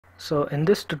So in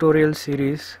this tutorial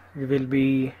series we will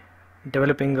be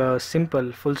developing a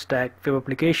simple full stack web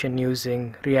application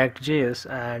using React.js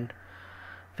and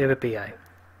Web API.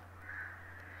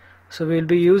 So we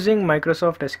will be using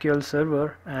Microsoft SQL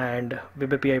Server and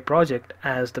Web API project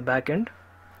as the backend,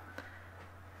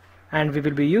 and we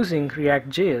will be using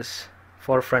React.js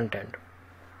for front end.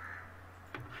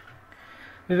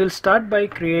 We will start by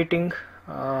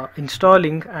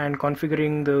installing and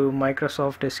configuring the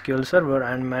Microsoft SQL Server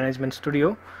and Management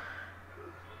Studio,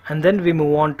 and then we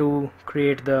move on to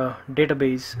create the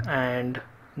database and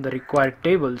the required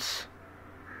tables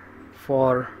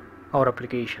for our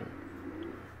application.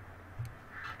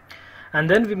 And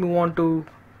then we move on to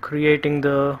creating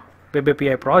the Web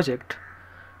API project,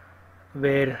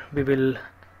 where we will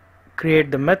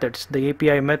create the methods, the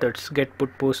API methods get,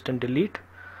 put, post and delete,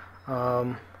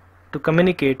 to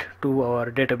communicate to our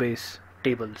database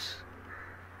tables.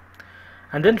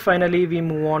 And then finally we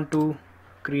move on to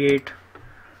create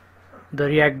the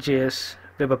React.js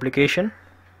web application.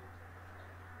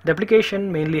 The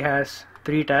application mainly has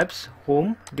three tabs: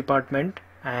 home, department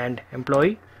and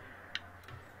employee.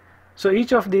 So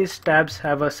each of these tabs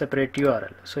have a separate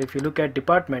URL. So if you look at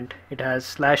department, it has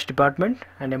 /department,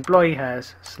 and employee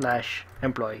has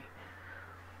 /employee.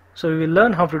 So we will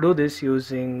learn how to do this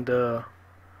using the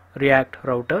React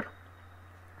router.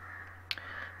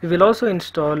 We will also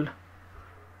install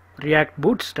React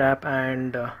Bootstrap,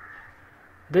 and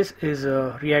this is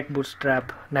a React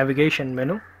Bootstrap navigation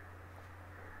menu.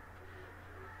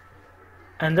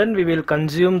 And then we will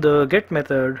consume the get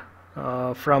method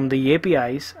from the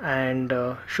APIs and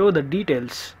show the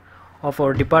details of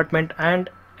our department and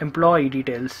employee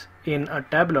details in a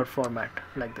tabular format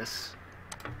like this.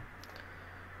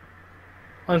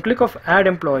 On click of add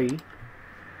employee,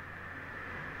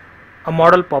 a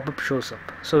model pop-up shows up.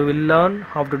 So we will learn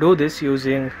how to do this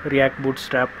using React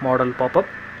Bootstrap model pop-up.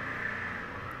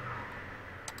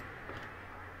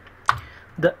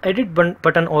 The edit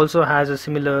button also has a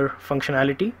similar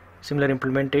functionality, similar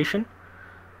implementation.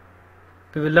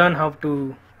 We will learn how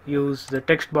to use the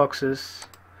text boxes,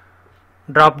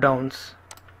 drop downs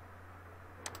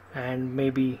and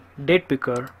maybe date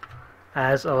picker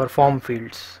as our form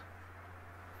fields.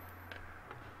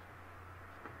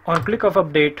 On click of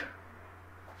update,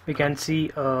 we can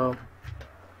see a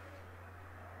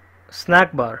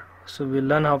snack bar. So we'll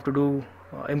learn how to do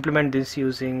implement this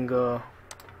using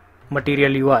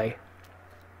Material UI.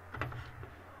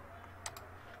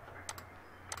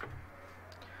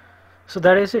 So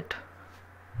that is it.